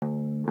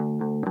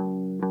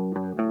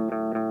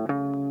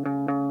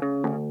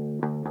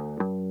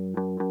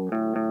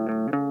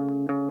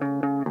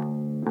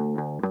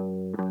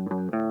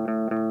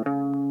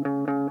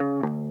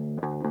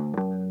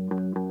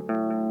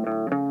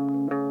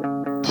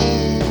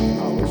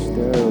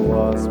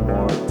needs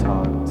more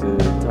time to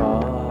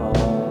talk.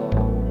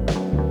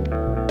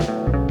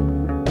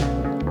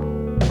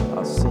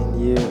 I've seen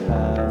you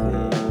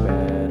having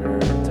better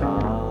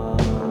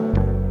time.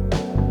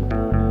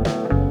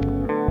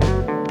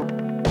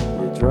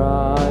 You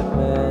drive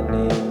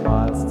many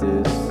miles to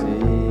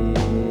see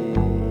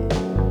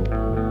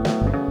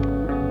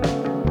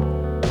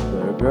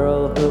the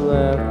girl who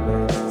left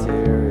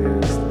mysteriously.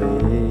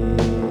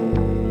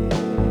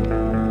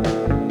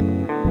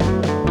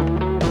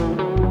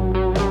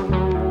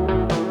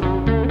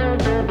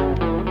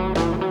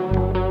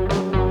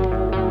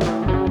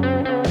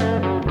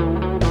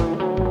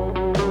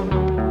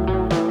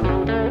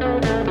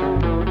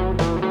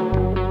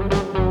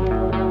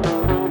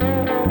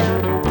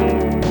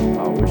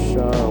 I wish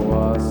I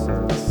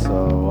wasn't so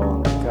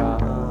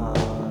unkind.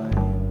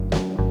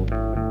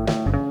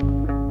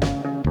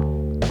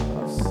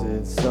 I've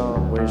seen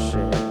some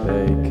wishing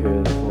they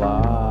could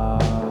fly.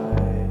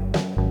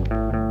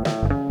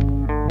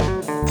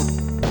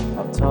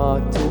 I've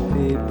talked to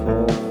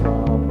people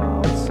from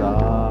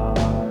outside.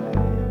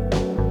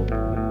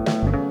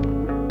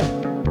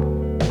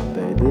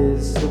 They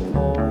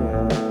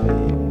disappoint me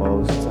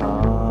most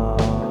times.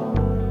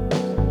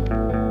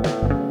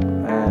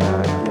 And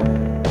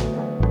again,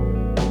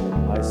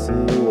 I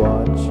see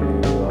what you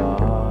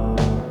are,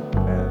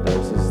 and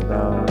there's a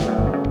snow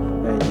now,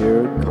 and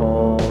you're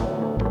cold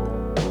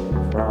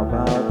from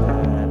out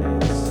and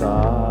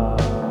inside.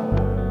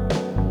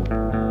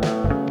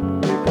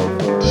 You go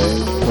for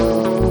April.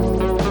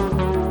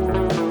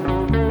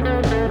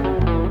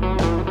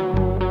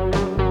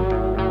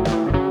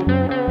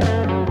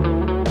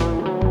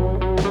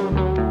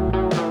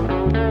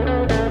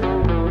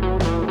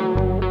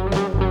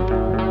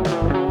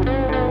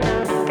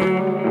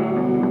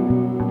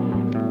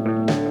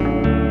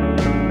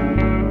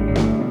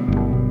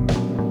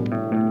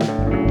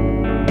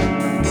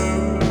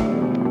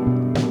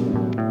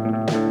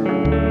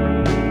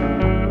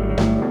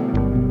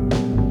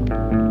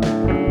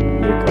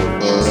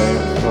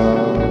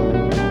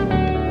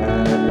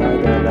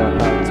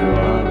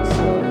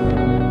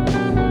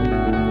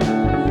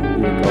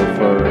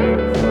 For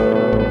info,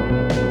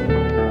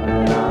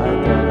 and I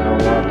don't know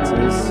what to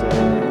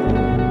say.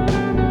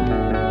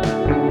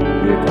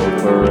 You go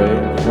for